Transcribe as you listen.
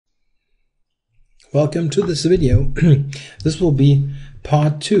Welcome to this video. This will be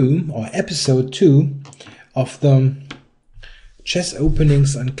part 2 or episode 2 of the Chess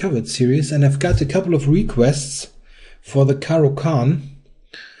Openings Uncovered series, and I've got a couple of requests for the Caro Kann.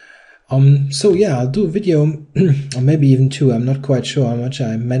 So yeah, I'll do a video or maybe even two. I'm not quite sure how much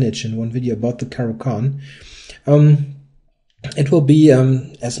I manage in one video about the Caro Kann. It will be,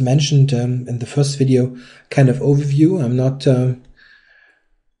 as mentioned in the first video, kind of overview. I'm not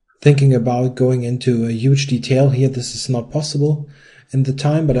thinking about going into a huge detail here. This is not possible in the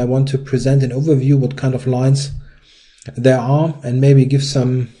time, but I want to present an overview, what kind of lines there are, and maybe give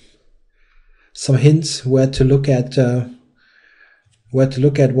some hints where to look at,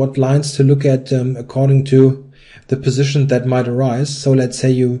 what lines to look at according to the position that might arise. So let's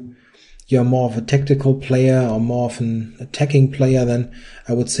say you're more of a tactical player or more of an attacking player, then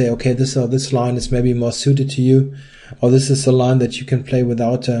I would say, okay, this line is maybe more suited to you, or this is a line that you can play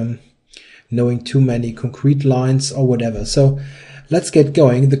without knowing too many concrete lines or whatever. So let's get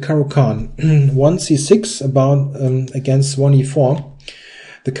going. The Caro Kann. 1c6 about against 1e4.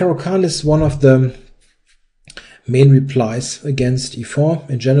 The Caro Kann is one of the main replies against e4.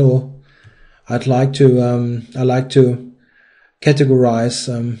 In general, I like to categorize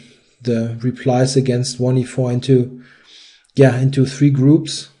the replies against 1e4 into three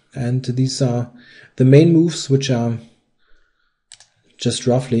groups, and these are the main moves, which are just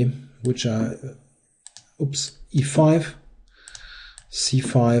roughly, which are e5,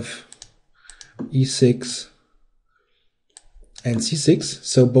 c5, e6, and c6.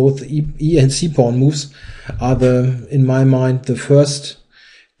 So both e and c pawn moves are in my mind, the first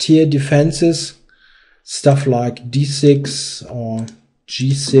tier defenses. Stuff like d6 or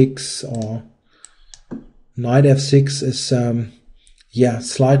g6 or knight f6 is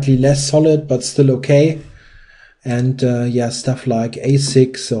slightly less solid, but still okay. And stuff like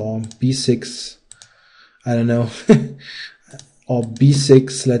a6 or b6, I don't know, or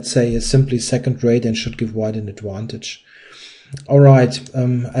b6, let's say, is simply second rate and should give white an advantage. All right,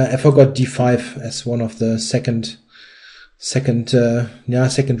 I forgot d5 as one of the second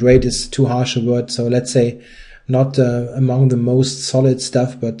rate is too harsh a word. So let's say not among the most solid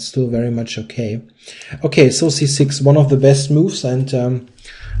stuff, but still very much okay. Okay, so c6, one of the best moves, and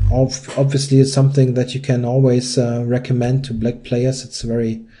obviously it's something that you can always recommend to black players. It's a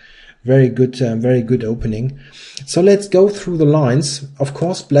very good opening. So let's go through the lines. Of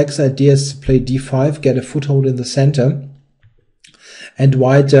course, black's idea is to play d5, get a foothold in the center, and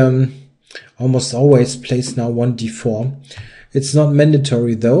white almost always plays now 1d4. It's not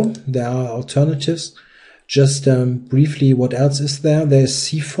mandatory though. There are alternatives. Just briefly, what else is there? There's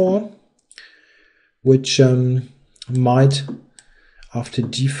c4, which might, after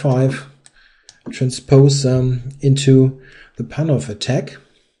d5, transpose into the Panov attack,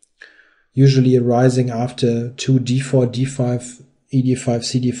 usually arising after 2 d4, d5, e5,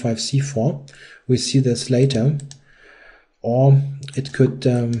 cd5, c4. We see this later. Or it could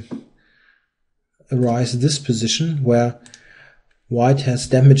arise this position where white has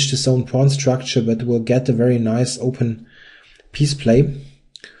damaged his own pawn structure, but will get a very nice open piece play.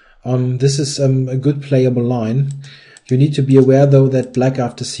 This is a good playable line. You need to be aware, though, that black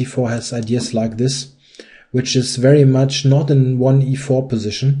after c4 has ideas like this, which is very much not in 1e4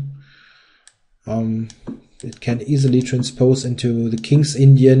 position. It can easily transpose into the King's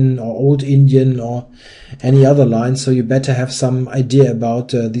Indian or Old Indian or any other line, so you better have some idea about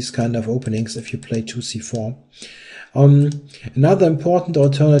these kind of openings if you play 2c4. Another important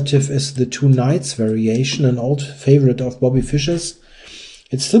alternative is the two knights variation, an old favorite of Bobby Fischer's.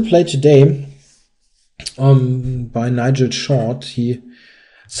 It's still played today by Nigel Short. He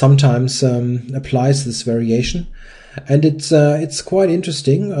sometimes applies this variation, and it's quite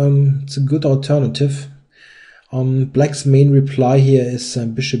interesting. It's a good alternative. Black's main reply here is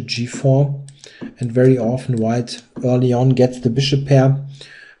bishop g4, and very often white early on gets the bishop pair,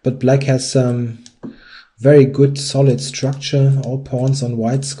 but black has very good solid structure, all pawns on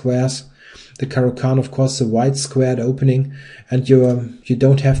white squares. The Caro Kann, of course, a white squared opening, and you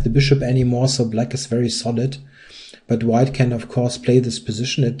don't have the bishop anymore, so black is very solid. But white can, of course, play this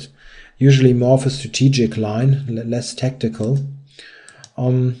position. It usually more of a strategic line, less tactical.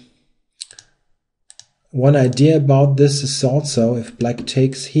 One idea about this is also, if black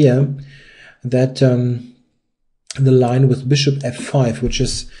takes here, that the line with bishop f5, which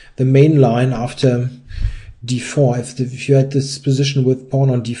is the main line after d4, if you had this position with pawn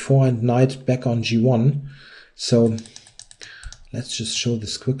on d4 and knight back on g1. So let's just show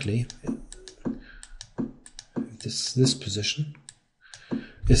this quickly. This position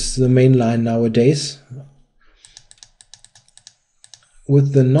is the main line nowadays,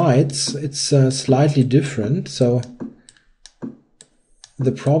 with the knights, it's slightly different. So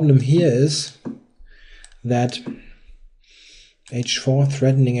the problem here is that h4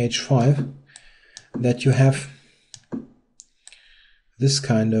 threatening h5, that you have this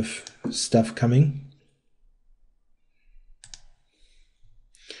kind of stuff coming.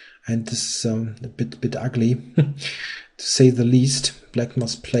 And this is a bit ugly, to say the least. Black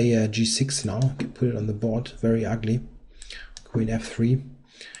must play g6 now. Can put it on the board. Very ugly. Queen f3,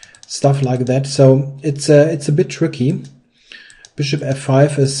 stuff like that. So it's a bit tricky. Bishop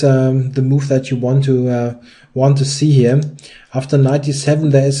f5 is the move that you want to see here. After knight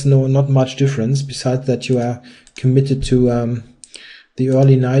d7, there is not much difference. Besides that, you are committed to the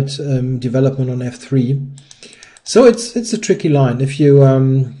early knight development on f3. So it's a tricky line. If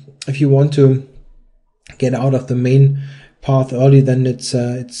you want to get out of the main path early, then it's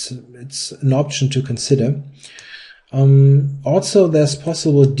an option to consider. Also, there's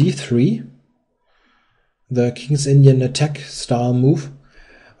possible d3, the King's Indian attack style move.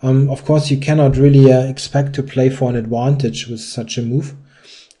 Of course, you cannot really expect to play for an advantage with such a move.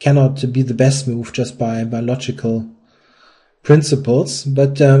 Cannot be the best move just by logical principles,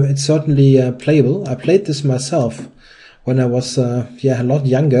 but it's certainly playable. I played this myself when I was a lot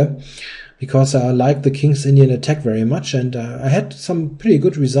younger, because I like the King's Indian attack very much, and I had some pretty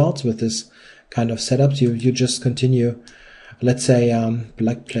good results with this kind of setup. You just continue, let's say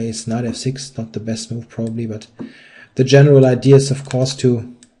black plays knight f6, not the best move probably, but the general idea is of course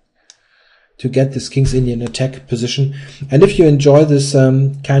to get this King's Indian attack position. And if you enjoy this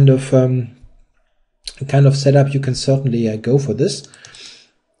kind of setup, you can certainly go for this.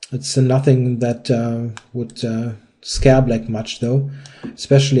 It's nothing that would scare black much though,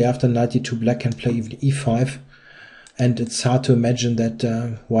 especially after knight d2 black can play even e5, and it's hard to imagine that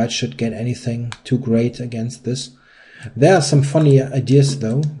white should get anything too great against this. There are some funny ideas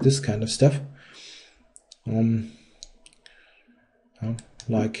though, this kind of stuff.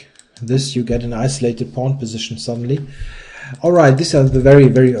 Like this, you get an isolated pawn position suddenly. Alright, these are the very,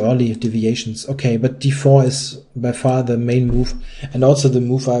 very early deviations. Okay, but d4 is by far the main move, and also the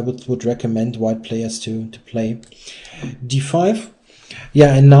move I would recommend white players to play. d5.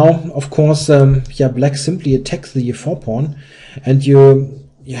 Yeah, and now, of course, black simply attacks the e4 pawn, and you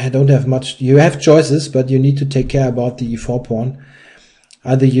don't have much. You have choices, but you need to take care about the e4 pawn.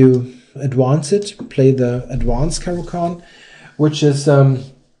 Either you advance it, play the advanced Caro-Kann, which is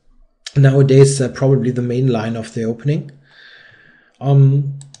nowadays probably the main line of the opening.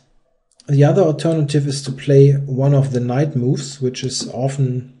 The other alternative is to play one of the knight moves, which is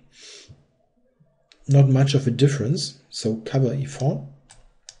often not much of a difference, so cover e4.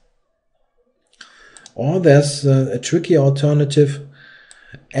 Or there's a tricky alternative,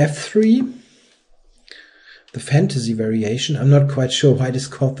 f3, the fantasy variation. I'm not quite sure why it is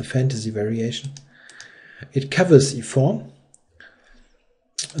called the fantasy variation. It covers e4.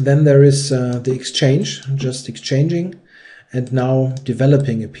 Then there is the exchange, just exchanging, and now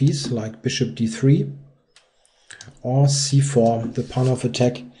developing a piece like bishop d3 or c4, the pawn of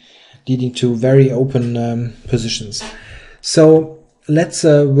attack, leading to very open positions. So let's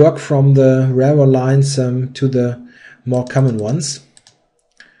work from the rarer lines to the more common ones.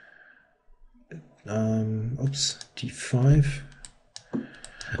 d5,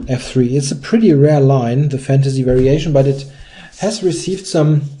 f3. It's a pretty rare line, the fantasy variation, but it has received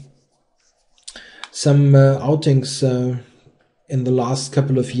some outings in the last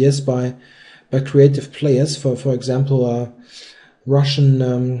couple of years by creative players. For example,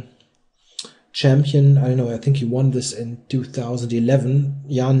 Russian champion, I don't know, I think he won this in 2011,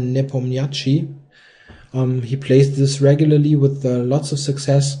 Jan Nepomniachtchi. He plays this regularly with lots of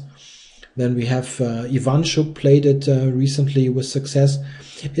success. Then we have Ivanchuk played it recently with success.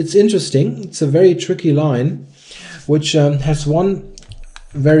 It's interesting. It's a very tricky line, which has one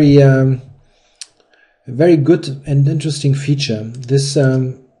very good and interesting feature. This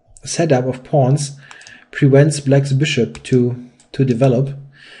setup of pawns prevents black's bishop to develop,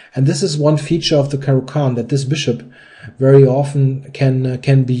 and this is one feature of the Caro-Kann, that this bishop very often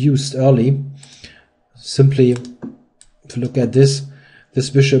can be used early. Simply to look at this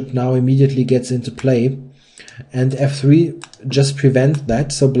bishop now immediately gets into play, and f3 just prevents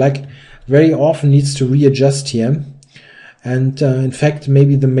that. So black very often needs to readjust here. And in fact,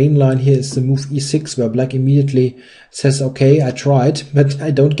 maybe the main line here is the move e6, where black immediately says, okay, I tried, but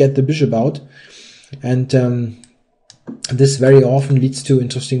I don't get the bishop out. And this very often leads to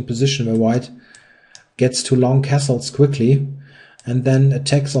interesting position where white gets to long castles quickly and then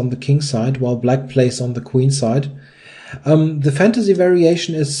attacks on the king side while black plays on the queen side. The fantasy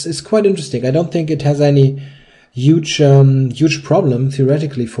variation is quite interesting. I don't think it has any huge problem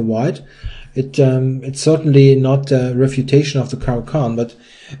theoretically for white. It's certainly not a refutation of the Caro-Kann, but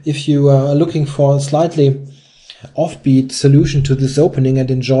if you are looking for a slightly offbeat solution to this opening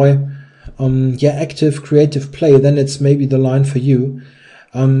and enjoy active creative play, then it's maybe the line for you.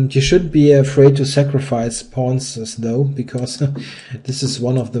 You shouldn't be afraid to sacrifice pawns though, because this is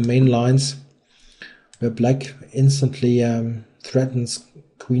one of the main lines where black instantly threatens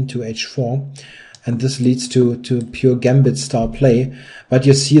queen to h4, and this leads to pure gambit style play. But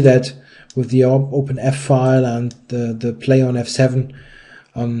you see that with the open f file and the play on f7,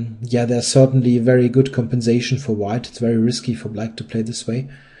 there's certainly very good compensation for white. It's very risky for black to play this way,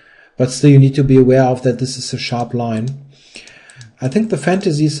 but still you need to be aware of that this is a sharp line. I think the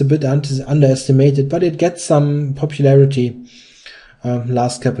fantasy is a bit underestimated, but it gets some popularity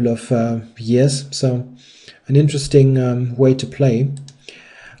last couple of years, so an interesting way to play.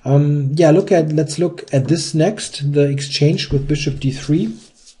 Let's look at this next, the exchange with bishop d3.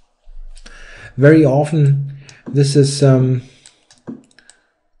 Very often this is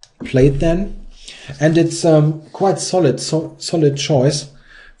played then, and it's quite solid choice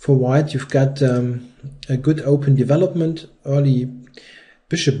for white. You've got a good open development, early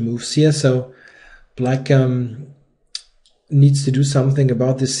bishop moves here, so black needs to do something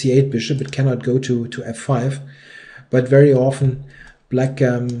about this c8 bishop. It cannot go to f5, but very often black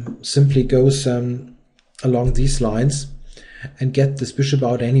simply goes along these lines and get this bishop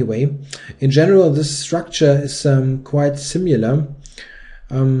out anyway. In general, this structure is quite similar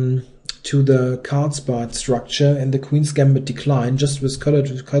to the Karlsbad structure and the Queen's Gambit decline, just with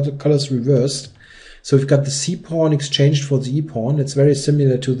colors reversed. So we've got the c pawn exchanged for the e pawn. It's very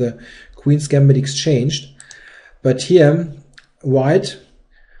similar to the Queen's Gambit exchanged, but here white,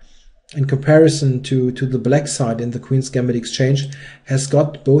 in comparison to the black side in the Queen's Gambit exchange, has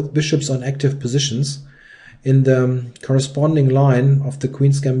got both bishops on active positions. In the corresponding line of the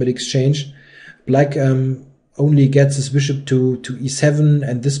Queen's Gambit exchange, black only gets his bishop to e7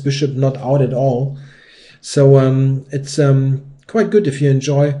 and this bishop not out at all. So it's quite good if you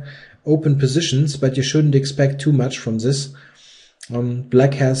enjoy open positions, but you shouldn't expect too much from this.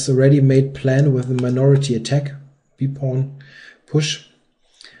 Black has a ready-made plan with the minority attack, b-pawn push,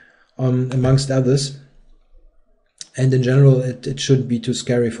 amongst others. And in general, it shouldn't be too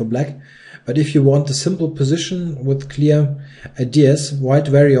scary for black. But if you want a simple position with clear ideas, white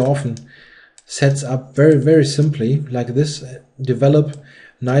very often sets up very simply like this, develop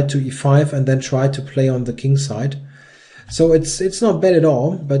knight to e5 and then try to play on the king side. So it's not bad at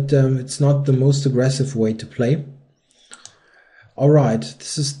all, but it's not the most aggressive way to play. Alright,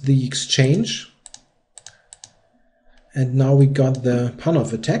 this is the exchange. And now we got the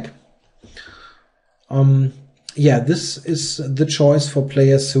Panov attack. This is the choice for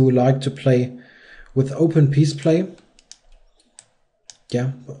players who like to play with open piece play.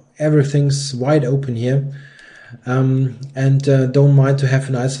 Yeah, everything's wide open here, and don't mind to have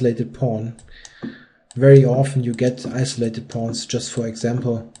an isolated pawn. Very often you get isolated pawns. Just for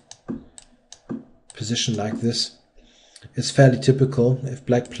example, position like this is fairly typical if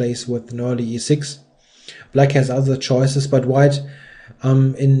black plays with an early e6. Black has other choices, but white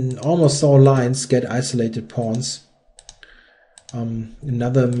in almost all lines get isolated pawns.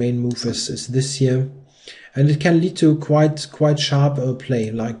 Another main move is this here, and it can lead to quite sharp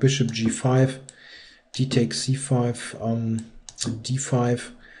play, like bishop g5, d takes c5,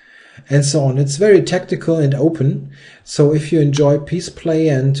 d5, and so on. It's very tactical and open. So if you enjoy piece play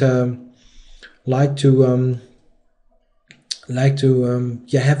and like to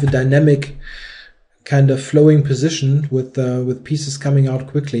have a dynamic kind of flowing position with pieces coming out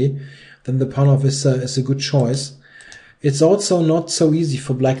quickly, then the Panov is a good choice. It's also not so easy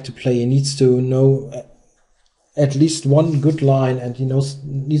for black to play. He needs to know at least one good line, and he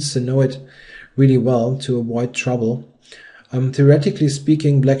needs to know it really well to avoid trouble. Theoretically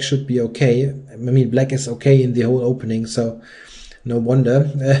speaking, black should be okay. I mean, black is okay in the whole opening, so no wonder.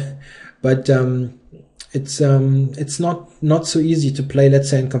 But it's not so easy to play, let's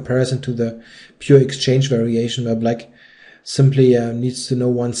say, in comparison to the pure exchange variation, where black simply needs to know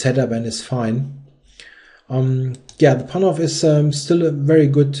one setup and is fine. The Panov is still a very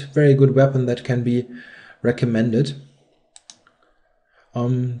good weapon that can be recommended.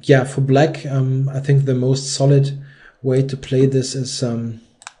 For black, I think the most solid way to play this is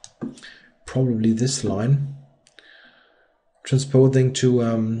probably this line, transposing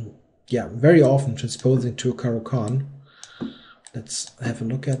to very often transposing to a Caro-Kann. Let's have a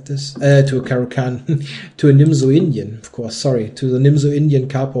look at this. To a Caro-Kann, to a Nimzo Indian, of course. Sorry, to the Nimzo Indian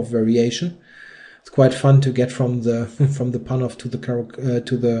Karpov variation. It's quite fun to get from the from the Panov to the Caro,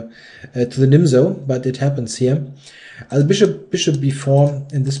 to the Nimzo, but it happens here. Bishop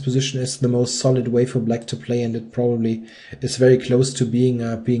b4 in this position is the most solid way for black to play, and it probably is very close to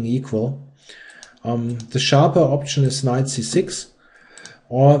being equal. The sharper option is knight c6,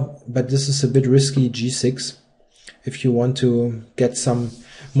 but this is a bit risky, g6. If you want to get some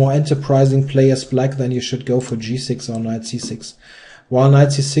more enterprising play as black, then you should go for g6 or knight c6. While knight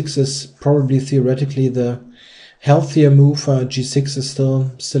c6 is probably theoretically the healthier move, g6 is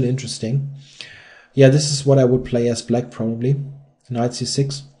still interesting. Yeah, this is what I would play as black probably. Knight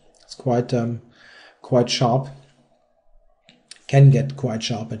c6. It's quite sharp. Can get quite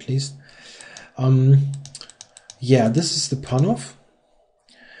sharp at least. Yeah, this is the Panov.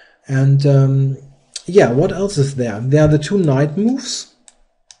 And yeah, what else is there? There are the two knight moves.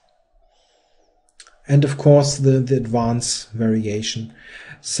 And of course the advance variation.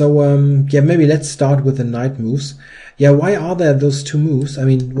 So yeah, maybe let's start with the knight moves. Yeah, why are there those two moves? I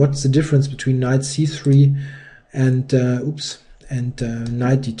mean, what's the difference between knight c3 and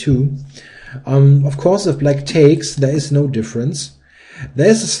knight d2? Of course, if black takes, there is no difference. There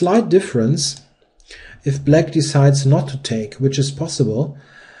is a slight difference if black decides not to take, which is possible,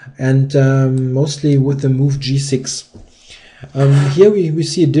 and mostly with the move g6. Here we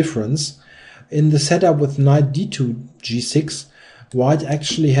see a difference. In the setup with knight d2 g6, white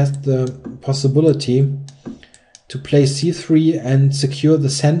actually has the possibility to play c3 and secure the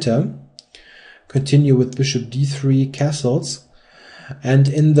center, continue with bishop d3 castles, and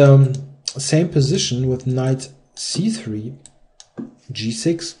in the same position with knight c3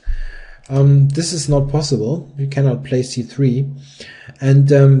 g6, this is not possible. You cannot play c3, and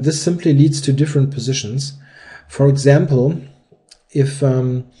this simply leads to different positions. For example, if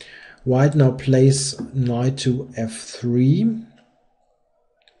white now plays knight to f3,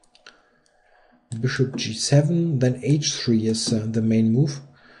 bishop g7, then h3 is the main move,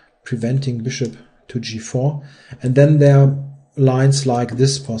 preventing bishop to g4, and then there are lines like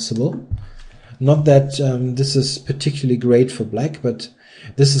this possible. Not that this is particularly great for black, but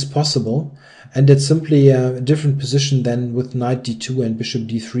this is possible, and it's simply a different position than with knight d2 and bishop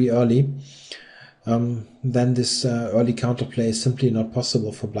d3 early. Then this early counterplay is simply not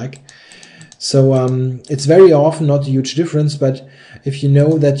possible for black. So it's very often not a huge difference, but if you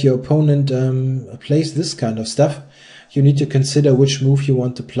know that your opponent plays this kind of stuff, you need to consider which move you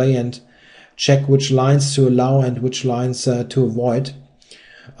want to play and check which lines to allow and which lines to avoid.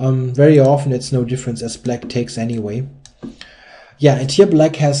 Very often it's no difference as black takes anyway. Yeah, and here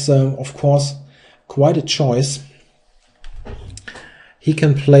black has, of course, quite a choice. He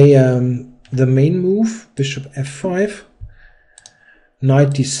can play the main move, bishop f5,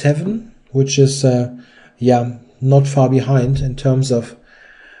 knight d7, which is yeah, not far behind in terms of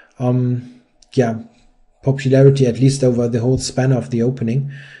yeah, popularity, at least over the whole span of the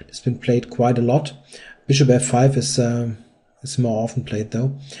opening. It's been played quite a lot. Bishop f5 is more often played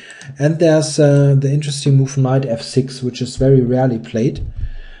though. And there's the interesting move knight f6, which is very rarely played,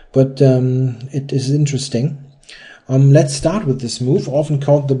 but it is interesting. Let's start with this move, often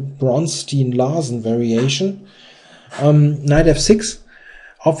called the Bronstein-Larsen variation. Knight f6,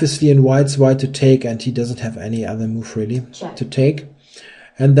 obviously in white's right to take, and he doesn't have any other move really to take.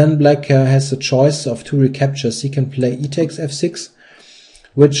 And then black has a choice of two recaptures. He can play e takes f6,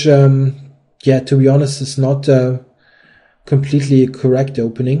 which, yeah, to be honest, is not completely correct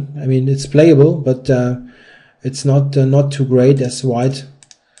opening. I mean, it's playable, but it's not too great, as white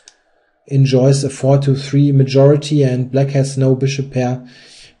enjoys a 4-3 majority and black has no bishop pair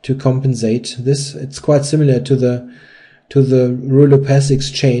to compensate this. It's quite similar to the Ruy-Lopez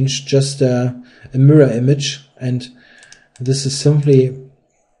exchange, just a mirror image, and this is simply,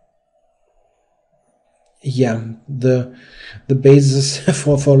 yeah, the basis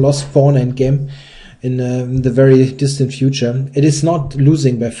for lost pawn endgame in the very distant future. It is not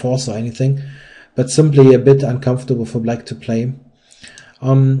losing by force or anything, but simply a bit uncomfortable for black to play.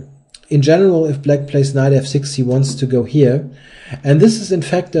 In general, if black plays knight f6, he wants to go here, and this is in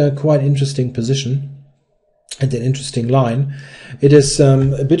fact a quite interesting position and an interesting line. It is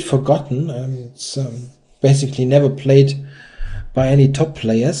a bit forgotten. It's basically never played by any top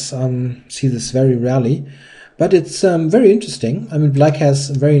players. See this very rarely, but it's very interesting. I mean, black has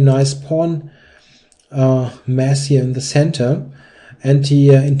a very nice pawn mass here in the center, and he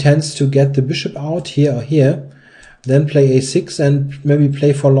intends to get the bishop out here or here, then play a6 and maybe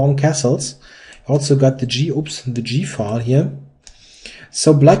play for long castles. Also got the G file here.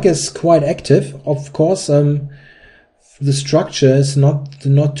 So black is quite active. Of course, the structure is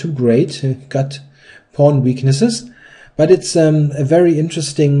not too great. Got pawn weaknesses, but it's a very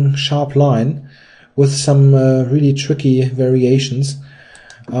interesting sharp line with some really tricky variations.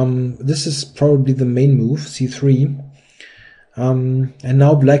 This is probably the main move, c3. And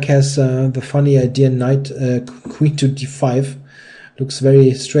now black has the funny idea knight queen to d5. Looks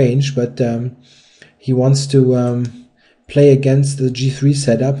very strange, but he wants to play against the g3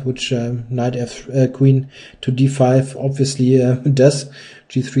 setup, which knight queen to d5 obviously does.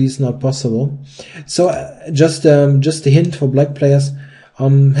 g3 is not possible. So just a hint for black players: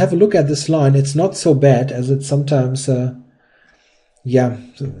 have a look at this line. It's not so bad as it's sometimes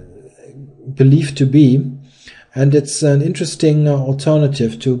believed to be. And it's an interesting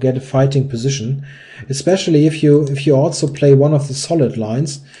alternative to get a fighting position, especially if you also play one of the solid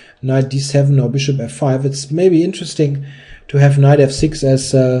lines, knight d7 or bishop f5. It's maybe interesting to have knight f6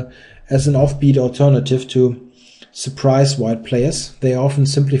 as an offbeat alternative to surprise white players. They often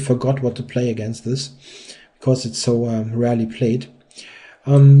simply forgot what to play against this because it's so rarely played.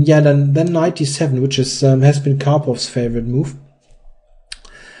 Then knight d7, which is has been Karpov's favorite move.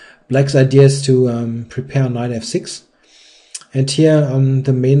 Black's idea is to prepare knight f6, and here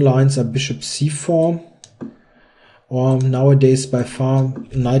the main lines are bishop c4, or nowadays by far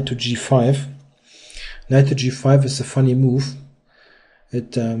knight to g5. Knight to g5 is a funny move.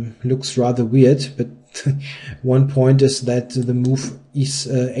 It looks rather weird, but one point is that the move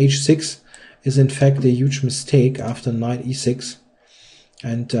h6 is in fact a huge mistake after knight e6,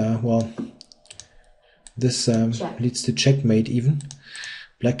 and well, this leads to checkmate even.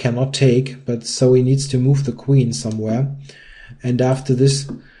 Black cannot take, but so he needs to move the queen somewhere. And after this,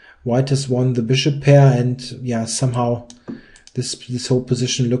 white has won the bishop pair, and yeah, somehow this whole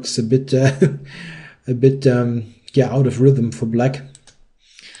position looks a bit out of rhythm for black.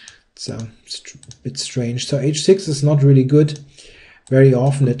 It's a bit strange. So h6 is not really good. Very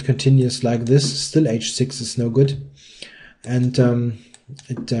often it continues like this. Still h6 is no good, and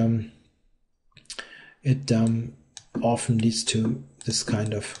it often leads to this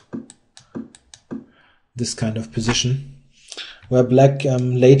kind of position, where black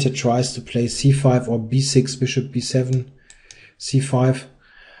later tries to play c5 or b6, bishop b7, c5.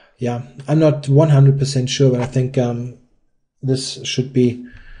 Yeah, I'm not 100% sure, but I think this should be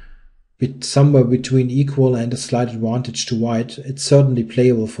somewhere between equal and a slight advantage to white. It's certainly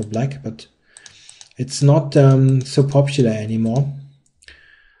playable for black, but it's not so popular anymore.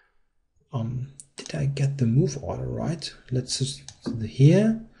 Did I get the move order right? Let's just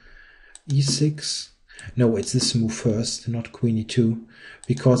here, e6. No, it's this move first, not queen e2,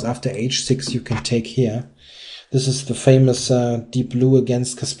 because after h6 you can take here. This is the famous deep blue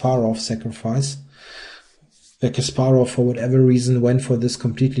against Kasparov sacrifice, where Kasparov, for whatever reason, went for this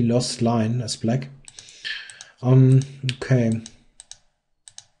completely lost line as black. Okay.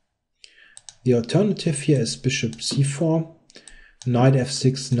 The alternative here is bishop c4, knight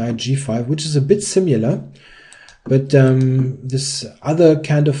f6, knight g5, which is a bit similar, but this other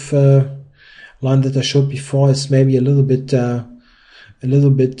kind of line that I showed before is maybe a little bit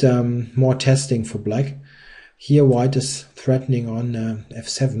more testing for black. Here white is threatening on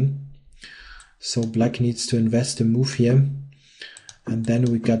f7, so black needs to invest a move here, and then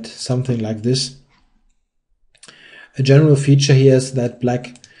we got something like this. A general feature here is that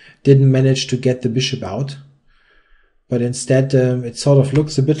black didn't manage to get the bishop out, but instead it sort of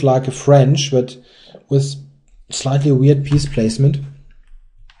looks a bit like a French, but with slightly weird piece placement.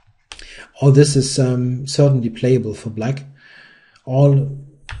 All this is certainly playable for black, all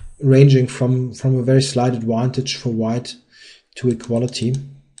ranging from a very slight advantage for white to equality.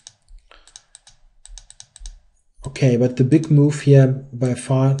 Okay, but the big move here by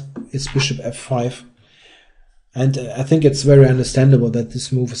far is bishop f5. And I think it's very understandable that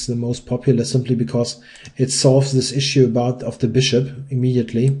this move is the most popular, simply because it solves this issue of the bishop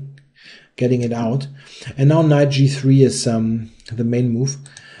immediately, getting it out. And now knight g3 is the main move.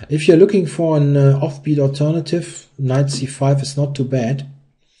 If you're looking for an offbeat alternative, knight c5 is not too bad.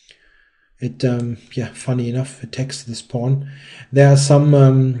 It, funny enough, attacks this pawn. There are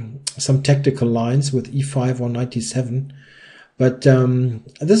some tactical lines with e5 or knight d7. But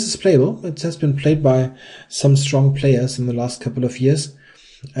this is playable. It has been played by some strong players in the last couple of years,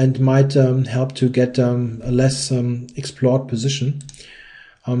 and might help to get a less explored position.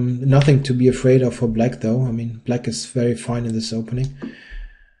 Nothing to be afraid of for black, though. I mean, black is very fine in this opening.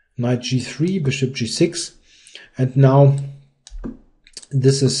 Knight g3, bishop g6, and now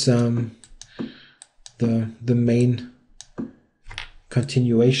this is the main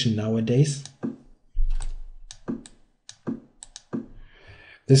continuation nowadays.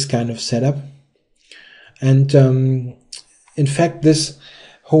 This kind of setup, and in fact this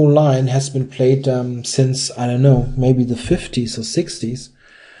whole line has been played since, I don't know, maybe the 50s or 60s.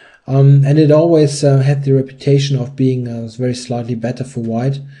 and it always had the reputation of being very slightly better for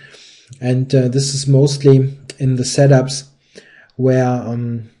white. And this is mostly in the setups where,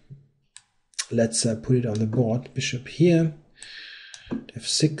 let's put it on the board, bishop here,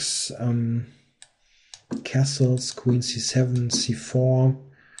 f6, castles, queen c7, c4,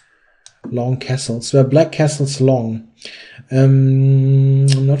 long castles, where black castles long. I'm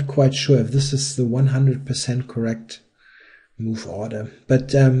not quite sure if this is the 100% correct move order,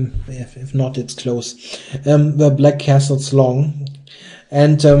 but if not, it's close. Where black castles long,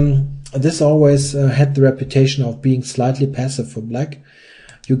 and this always had the reputation of being slightly passive for black.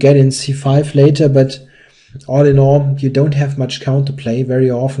 You get in c5 later, but all in all, you don't have much counterplay. Very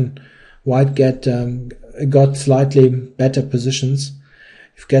often, white got slightly better positions.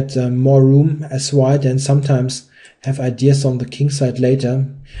 You get more room as white, and sometimes have ideas on the king side later.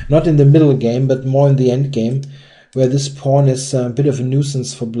 Not in the middle game, but more in the end game, where this pawn is a bit of a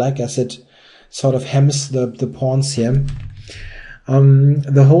nuisance for black, as it sort of hems the pawns here.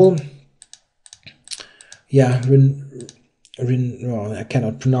 The whole, yeah, I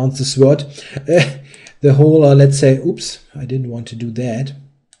cannot pronounce this word. The whole, let's say, oops, I didn't want to do that.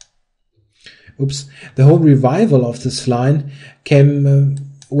 Oops, the whole revival of this line came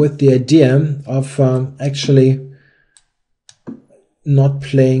with the idea of actually not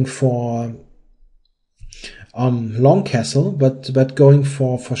playing for long castle, but going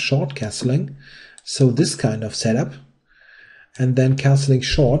for short castling. So this kind of setup, and then castling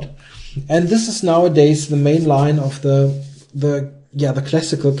short. And this is nowadays the main line of the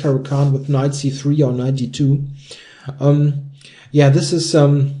classical Caro Kann with knight c3 or knight d2. This is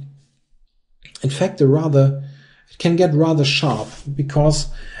in fact it can get rather sharp, because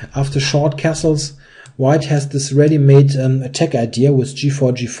after short castles, white has this ready-made attack idea with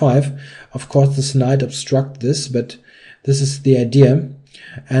g4, g5. Of course, this knight obstructs this, but this is the idea.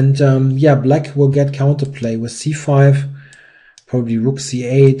 And black will get counterplay with c5, probably rook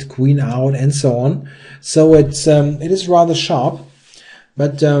c8, queen out, and so on. So it is rather sharp,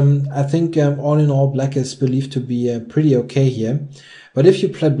 but I think all in all, black is believed to be pretty okay here. But if you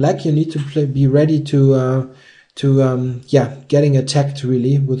play black, you need to be ready to getting attacked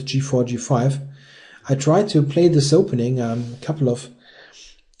really with g4, g5. I tried to play this opening a couple of,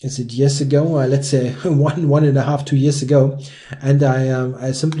 years ago? Let's say 1.5, 2 years ago, and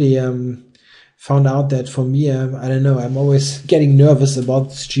I simply found out that for me, I don't know, I'm always getting nervous about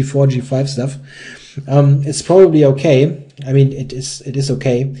this g4, g5 stuff. It's probably okay. I mean, it is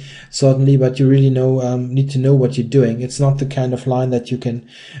okay, certainly, but you really need to know what you're doing. It's not the kind of line that you can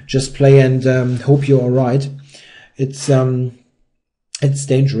just play and hope you're all right. It's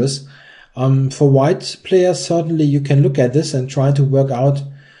dangerous. For white players, certainly you can look at this and try to work out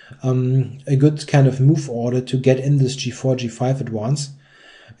a good kind of move order to get in this g4, g5 advance.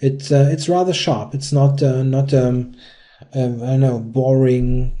 It's rather sharp. It's not I don't know,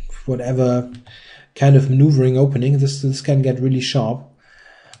 boring, whatever kind of maneuvering opening. This can get really sharp.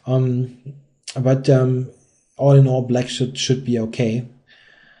 But all in all, black should be okay.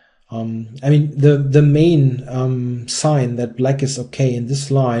 I mean, the main sign that black is okay in this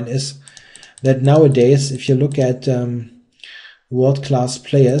line is that nowadays, if you look at world-class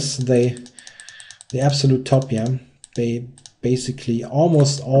players, the absolute top, they basically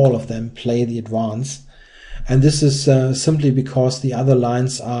almost all of them play the advance, and this is simply because the other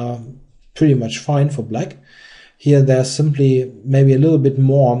lines are pretty much fine for black. Here there's simply maybe a little bit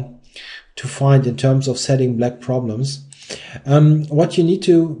more to find in terms of setting black problems. What you need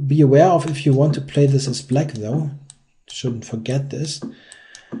to be aware of if you want to play this as black, though, shouldn't forget this,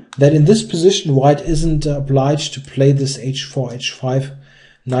 that in this position white isn't obliged to play this h4, h5,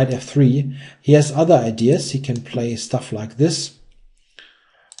 knight f3. He has other ideas. He can play stuff like this,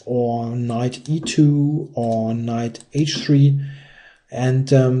 or knight e2, or knight h3, and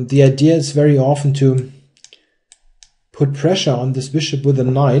the idea is very often to put pressure on this bishop with a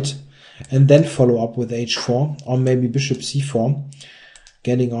knight and then follow up with h4, or maybe bishop c4,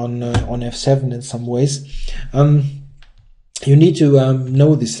 getting on f7 in some ways. You need to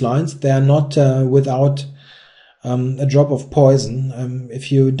know these lines. They are not without a drop of poison.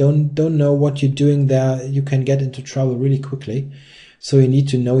 If you don't know what you're doing there, you can get into trouble really quickly. So you need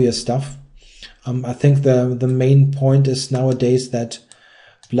to know your stuff. I think the main point is nowadays that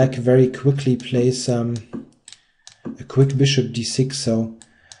black very quickly plays a quick bishop d6, so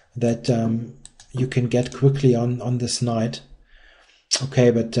that you can get quickly on this knight. Okay,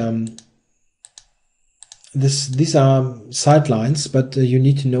 but these are sidelines, but you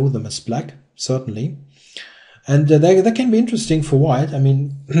need to know them as black, certainly. And that can be interesting for white. I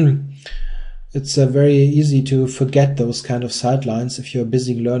mean, it's very easy to forget those kind of sidelines if you're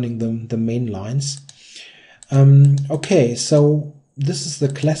busy learning the main lines. Okay, so this is the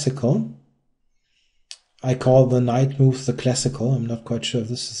classical. I call the knight moves the classical. I'm not quite sure if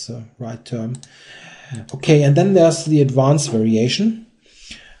this is the right term. Okay, and then there's the advanced variation,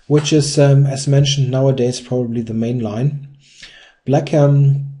 which is, as mentioned, nowadays probably the main line. Black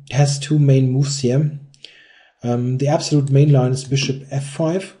has two main moves here. The absolute main line is bishop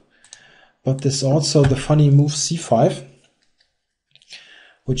f5, but there's also the funny move c5,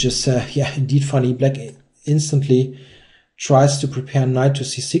 which is, yeah, indeed funny. Black instantly tries to prepare knight to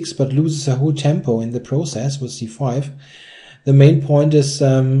c6, but loses a whole tempo in the process with c5. The main point is,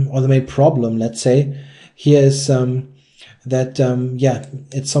 or the main problem, let's say, here is that yeah,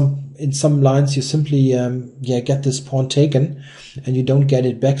 in some lines you simply yeah, get this pawn taken, and you don't get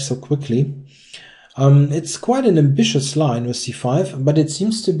it back so quickly. It's quite an ambitious line with c5, but it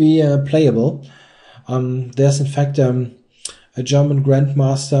seems to be playable. There's in fact a German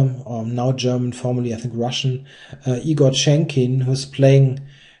grandmaster, or now German, formerly I think Russian, Igor Chenkin, who's playing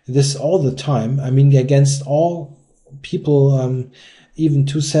this all the time. I mean, against all people, even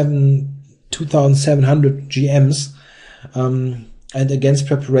 2,700 GMs, and against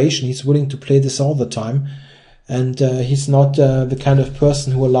preparation, he's willing to play this all the time. And he's not the kind of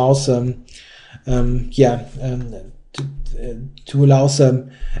person who allows to allow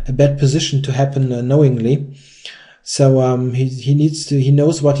a bad position to happen knowingly. So he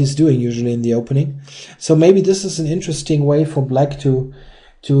knows what he's doing usually in the opening. So maybe this is an interesting way for Black to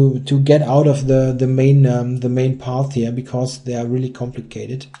get out of the main path here, because they are really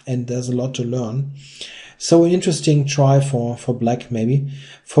complicated and there's a lot to learn. So an interesting try for Black maybe.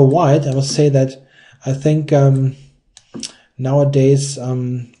 For White, I must say that I think nowadays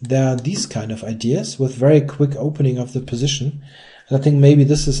there are these kind of ideas with very quick opening of the position. And I think maybe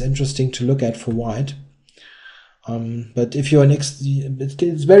this is interesting to look at for White. But if you're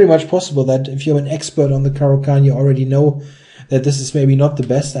it's very much possible that if you're an expert on the Caro Kann, you already know that this is maybe not the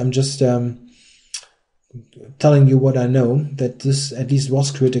best. I'm just telling you what I know, that this at least was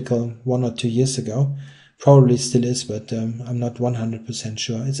critical 1 or 2 years ago. Probably still is, but I'm not 100%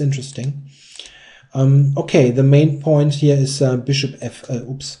 sure. It's interesting. Okay, the main point here is bishop f.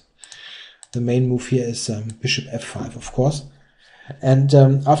 The main move here is bishop f5, of course. And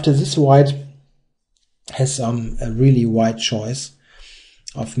after this, White has a really wide choice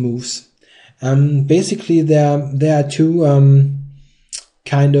of moves. Basically, there are two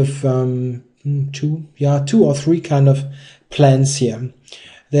kind of two or three kind of plans here.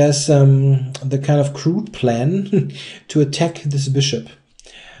 There's the kind of crude plan to attack this bishop.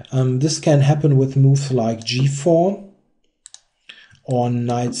 This can happen with moves like g4 or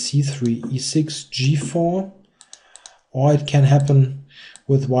knight c3, e6, g4, or it can happen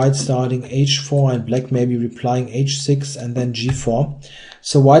with White starting h4 and Black maybe replying h6 and then g4.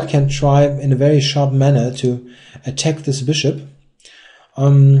 So White can try in a very sharp manner to attack this bishop.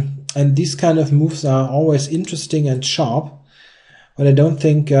 And these kind of moves are always interesting and sharp, but I don't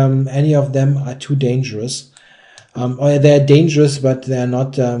think any of them are too dangerous. Or they're dangerous, but they're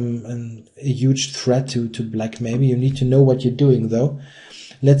not a huge threat to Black. Maybe you need to know what you're doing, though.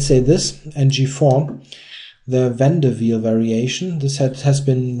 Let's say this and g4. The Vanderveer variation. This has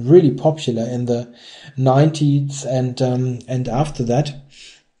been really popular in the 90s and after that.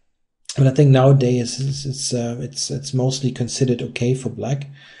 But I think nowadays it's mostly considered okay for Black.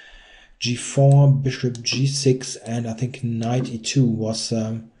 G4, bishop G6, and I think knight E2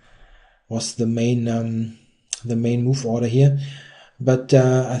 was the main move order here. But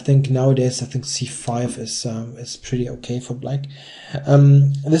I think nowadays C5 is pretty okay for Black.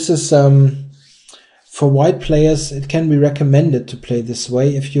 This is for White players, it can be recommended to play this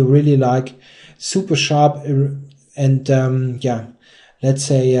way if you really like super sharp and yeah, let's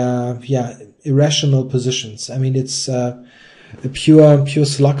say irrational positions. I mean, it's a pure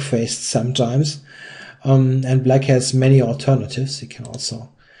slugfest sometimes, and Black has many alternatives. You can also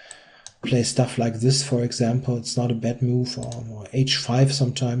play stuff like this, for example. It's not a bad move, or h5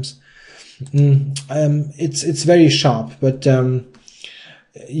 sometimes. It's very sharp, but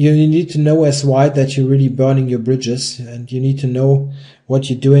you need to know as White that you're really burning your bridges, and you need to know what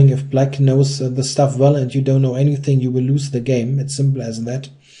you're doing. If Black knows the stuff well and you don't know anything, you will lose the game. It's simple as that.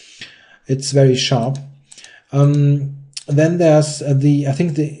 It's very sharp. Then there's I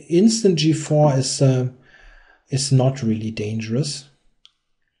think the instant g4 is not really dangerous.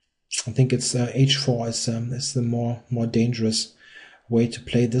 I think it's h4 is the more dangerous way to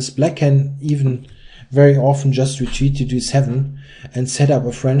play this. Black can even very often just retreat to d7 and set up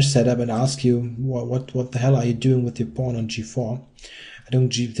a French setup and ask you what the hell are you doing with your pawn on g4. I don't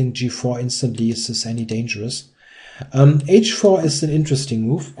think g4 instantly is any dangerous. h4 is an interesting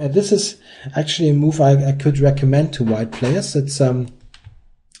move. This is actually a move I could recommend to white players.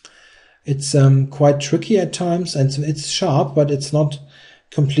 It's quite tricky at times, and it's sharp, but it's not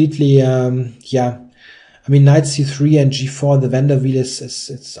completely, yeah. I mean, knight c3 and g4, the Vanderbilt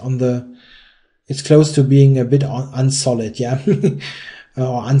it's close to being a bit unsolid, yeah,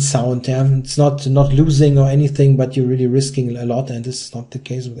 or unsound, yeah. It's not losing or anything, but you're really risking a lot, and this is not the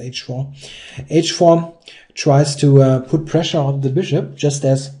case with h4. h4 tries to put pressure on the bishop, just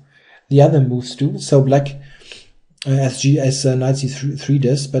as the other moves do. So black, as knight c3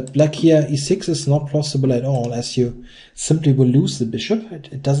 does, but black here e6 is not possible at all, as you simply will lose the bishop.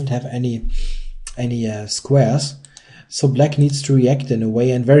 It doesn't have any squares, so black needs to react in a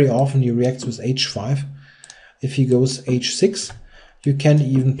way, and very often he reacts with h5. If he goes h6, you can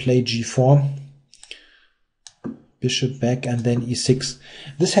even play g4, bishop back, and then e6.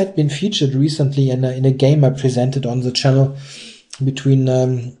 This had been featured recently in a game I presented on the channel between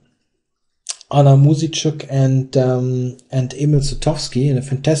Anna Musicuk and Emil Sutovsky, in a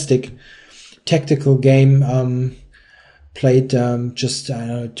fantastic tactical game played just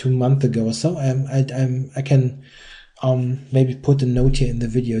 2 months ago or so. I can maybe put a note here in the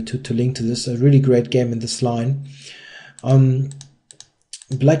video to link to this. A really great game in this line.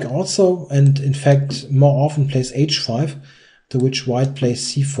 Black also, and in fact more often, plays h5, to which white plays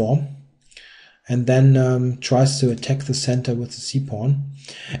c4, and then tries to attack the center with the c-pawn.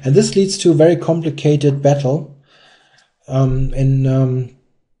 And this leads to a very complicated battle, in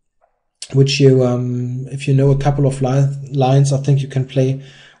which you, if you know a couple of lines, I think you can play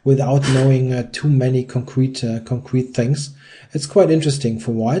without knowing too many concrete things. It's quite interesting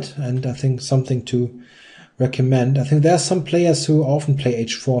for white, and I think something to recommend. I think there are some players who often play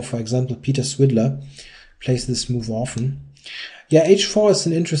h4. For example, Peter Swidler plays this move often. Yeah, h4 is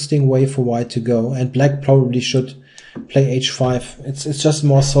an interesting way for white to go, and black probably should play h5. It's just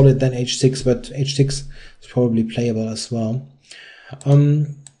more solid than h6, but h6 is probably playable as well.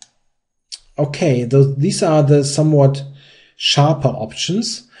 Okay, these are the somewhat sharper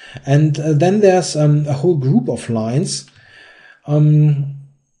options, and then there's a whole group of lines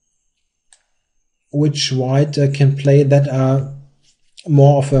which white can play that are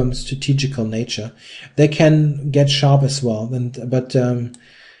more of a strategical nature. They can get sharp as well, but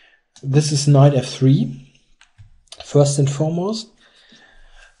this is knight f3 first and foremost,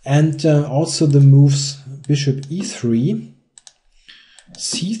 and also the moves bishop e3,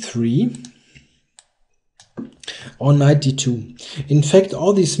 c3, or knight d2. In fact,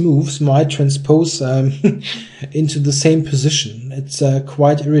 all these moves might transpose into the same position. It's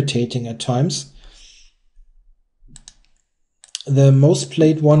quite irritating at times. The most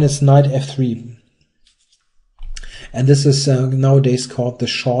played one is knight f3, and this is nowadays called the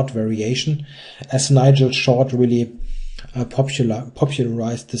short variation, as Nigel Short really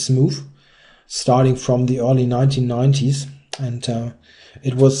popularized this move starting from the early 1990s, and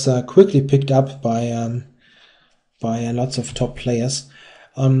it was quickly picked up by lots of top players.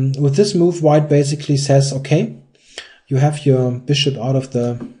 With this move, white basically says, okay, you have your bishop out of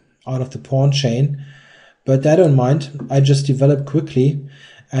the pawn chain, but I don't mind. I just develop quickly,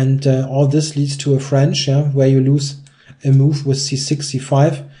 and all this leads to a French, where you lose a move with c6,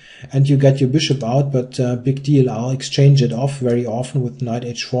 c5, and you get your bishop out. But big deal, I'll exchange it off very often with knight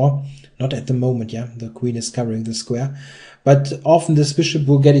h4. Not at the moment, the queen is covering the square, but often this bishop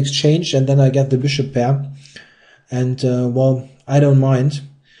will get exchanged, and then I get the bishop pair. And well, I don't mind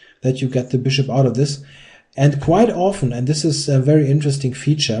that you get the bishop out of this. And quite often, and this is a very interesting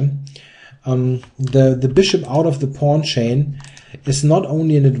feature, the bishop out of the pawn chain is not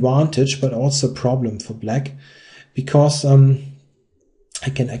only an advantage but also a problem for black, because I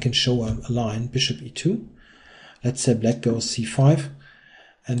can show a line, bishop e2. Let's say black goes c5,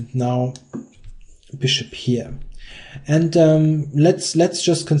 and now bishop here. And let's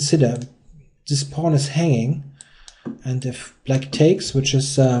just consider this pawn is hanging, and if black takes, which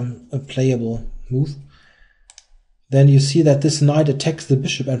is a playable move, then you see that this knight attacks the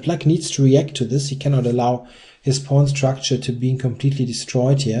bishop, and black needs to react to this. He cannot allow his pawn structure to be completely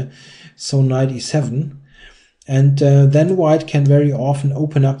destroyed here. So knight e7, and then white can very often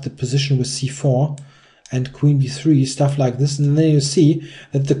open up the position with c4 and queen b3, stuff like this, and then you see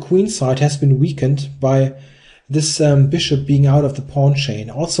that the queen side has been weakened by this bishop being out of the pawn chain.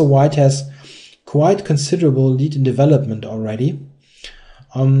 Also, white has quite considerable lead in development already.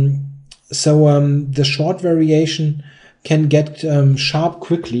 So the short variation can get sharp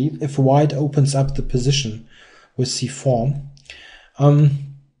quickly if white opens up the position with c4.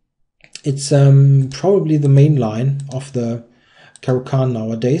 It's probably the main line of the Kann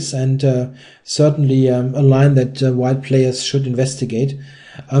nowadays, and certainly a line that white players should investigate.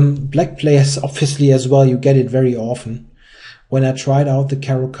 Black players obviously as well, you get it very often. When I tried out the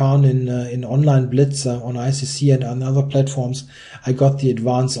Kann in online blitz on ICC and on other platforms, I got the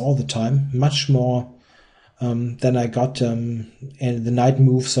advance all the time, much more than I got in the knight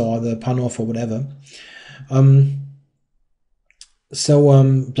moves or the Panov or whatever. So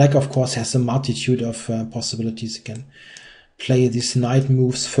black of course has a multitude of possibilities. You can play these knight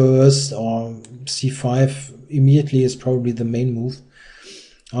moves first, or c5 immediately is probably the main move.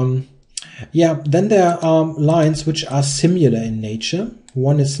 Yeah, then there are lines which are similar in nature.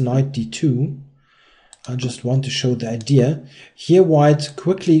 One is knight d2. I just want to show the idea. Here white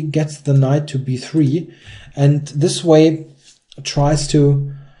quickly gets the knight to b3, and this way tries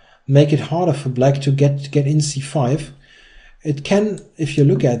to make it harder for black to get in c5. It can, if you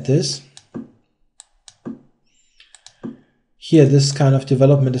look at this, here this kind of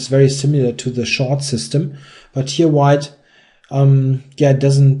development is very similar to the short system, but here white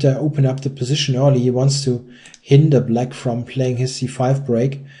doesn't open up the position early. He wants to hinder black from playing his c5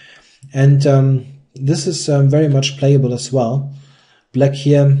 break, and this is very much playable as well. Black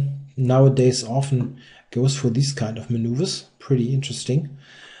here nowadays often goes for these kind of maneuvers. Pretty interesting.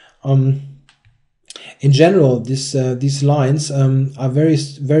 In general, these lines are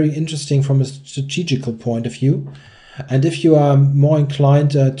very interesting from a strategical point of view, and if you are more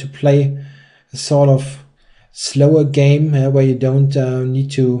inclined to play a sort of slower game where you don't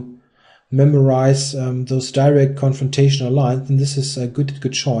need to memorize those direct confrontational lines, then this is a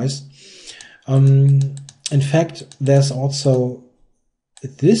good choice. In fact, there's also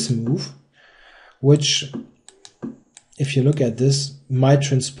this move, which, if you look at this, might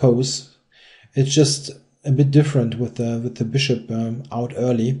transpose. It's just a bit different with the bishop out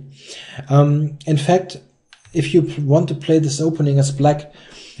early. In fact, if you want to play this opening as black,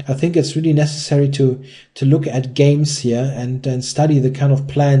 I think it's really necessary to look at games here and study the kind of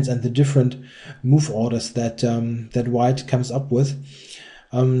plans and the different move orders that that white comes up with,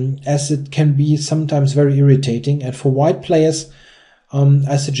 as it can be sometimes very irritating. And for white players,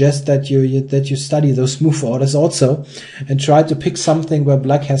 I suggest that you study those move orders also and try to pick something where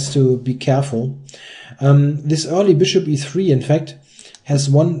black has to be careful. This early bishop e3, in fact, has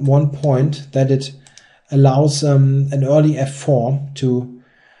one point, that it allows an early f4 to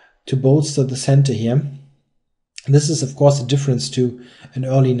bolster the center here. This is of course a difference to an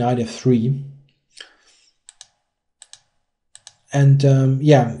early knight f3. And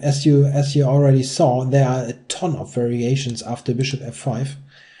yeah, as you already saw, there are a ton of variations after bishop f5,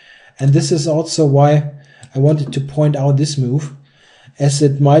 and this is also why I wanted to point out this move, as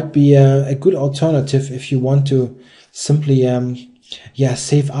it might be a good alternative if you want to simply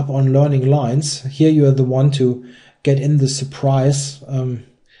save up on learning lines. Here you are the one to get in the surprise.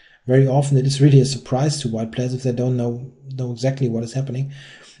 Very often it is really a surprise to white players if they don't know exactly what is happening.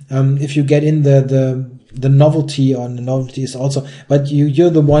 If you get in the novelty, or the novelty is also, but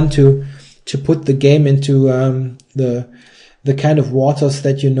you're the one to put the game into the kind of waters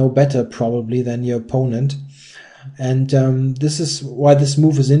that you know better probably than your opponent. And this is why this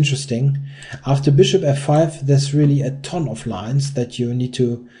move is interesting. After bishop f5, there's really a ton of lines that you need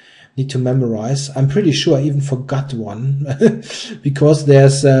to memorize. I'm pretty sure I even forgot one because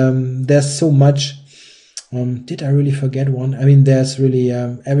there's so much. Did I really forget one? I mean, there's really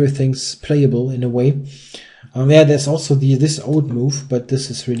everything's playable in a way. Yeah, there's also this old move, but this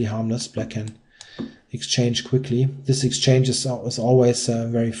is really harmless. Black can exchange quickly. This exchange is always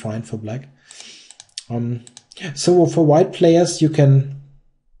very fine for black. So for white players, you can,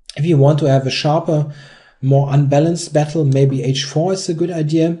 if you want to have a sharper, more unbalanced battle, maybe h4 is a good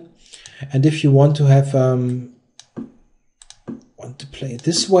idea. And if you want to have play it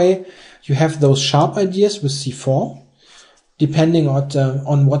this way, you have those sharp ideas with c4. Depending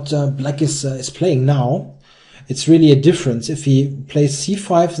on what black is playing now, it's really a difference. If he plays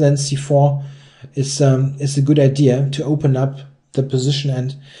c5, then c4 is a good idea to open up the position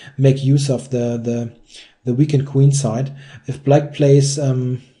and make use of the weakened queen side. If black plays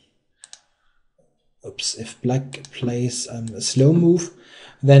a slow move,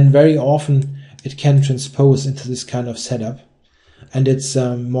 then very often it can transpose into this kind of setup, and it's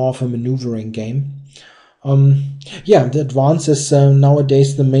more of a maneuvering game. Yeah, the advance is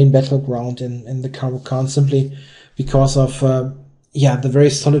nowadays the main battleground in the Caro Kann, simply because of the very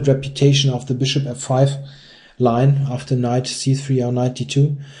solid reputation of the bishop f5 line after knight c3 or knight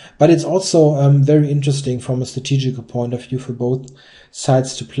d2. But it's also very interesting from a strategical point of view for both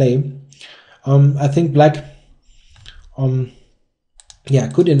sides to play. I think black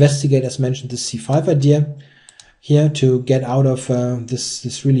could investigate, as mentioned, the c5 idea. here to get out of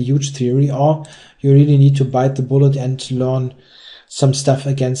this really huge theory, or you really need to bite the bullet and learn some stuff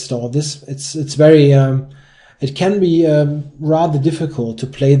against all this. It's very it can be rather difficult to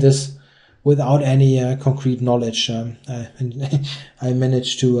play this without any concrete knowledge. I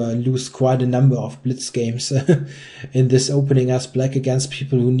managed to lose quite a number of blitz games in this opening as black against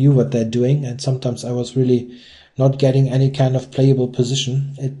people who knew what they're doing, and sometimes I was really not getting any kind of playable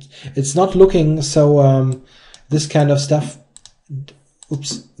position. It's not looking so this kind of stuff,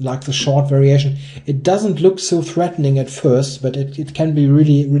 oops, like the short variation, it doesn't look so threatening at first, but it can be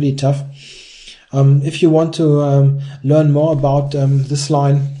really, really tough. If you want to learn more about this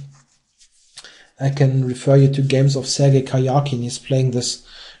line, I can refer you to games of Sergei Karyakin. He's playing this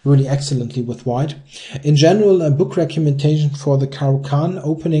really excellently with white. In general, a book recommendation for the Caro Kann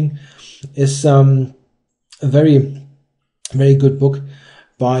opening is a very, very good book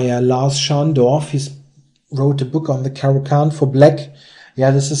by Lars Schandorf. He wrote a book on the Caro Kann for black.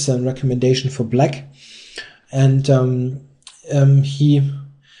 Yeah, this is a recommendation for black. And he,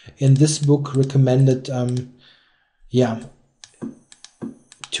 in this book, recommended,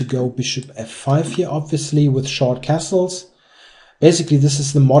 to go bishop f5 here, obviously, with short castles. Basically, this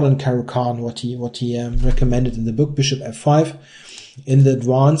is the modern Caro Kann, what he recommended in the book, bishop f5. In the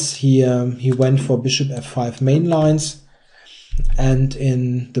advance, he went for bishop f5 main lines, and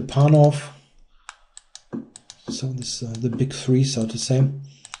in the Panov, so this the big three, so to say.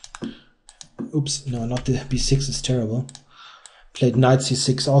 Oops, no, not the b6 is terrible. Played knight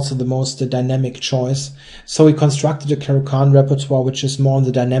c6, also the most dynamic choice. So he constructed a Caro Kann repertoire which is more on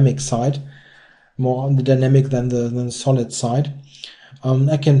the dynamic side, more on the dynamic than the solid side.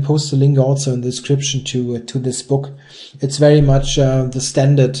 I can post a link also in the description to this book. It's very much the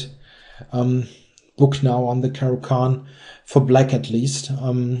standard book now on the Caro Kann, for black at least,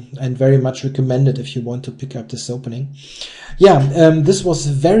 and very much recommended if you want to pick up this opening. Yeah, this was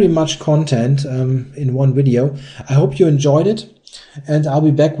very much content in one video. I hope you enjoyed it, and I'll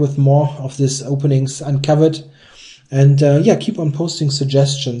be back with more of these openings uncovered. And yeah, keep on posting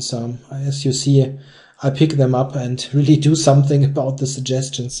suggestions. As you see, I pick them up and really do something about the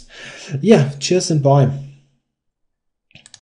suggestions. Yeah, cheers and bye.